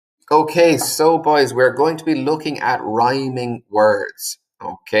Okay, so boys, we're going to be looking at rhyming words.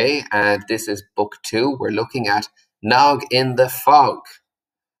 Okay, and this is book 2. We're looking at Nog in the Fog.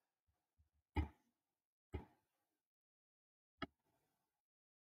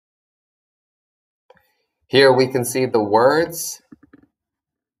 Here we can see the words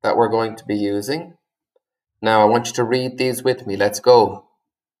that we're going to be using. Now I want you to read these with me. Let's go.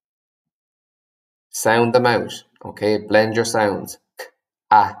 Sound them out. Okay, blend your sounds. K,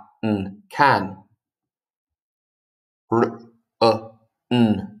 a, n, can. R,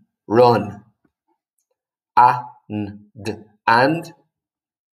 n, run. A, n, d, and.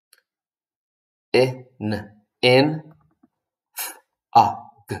 I, n, in. F, a,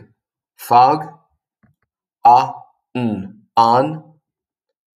 g, fog. A, n, on.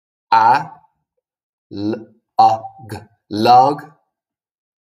 A, l, a, g, log.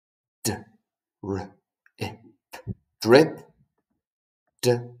 D, r, I, p, drip.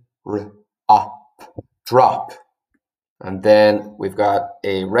 D, r, up, drop. And then we've got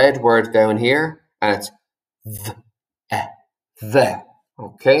a red word down here, and it's the.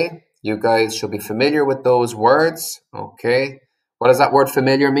 Okay, you guys should be familiar with those words. Okay, what does that word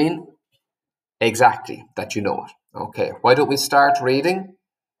familiar mean? Exactly, that you know it. Okay, why don't we start reading?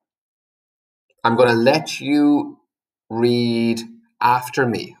 I'm going to let you read after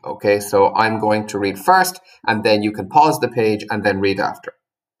me. Okay, so I'm going to read first, and then you can pause the page and then read after.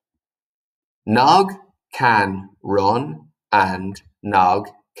 Nog can run and Nog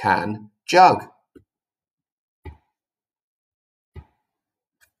can jog.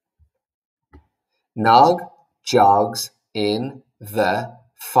 Nog jogs in the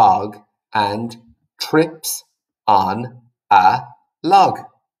fog and trips on a log.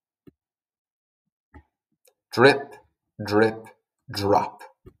 Drip, drip, drop.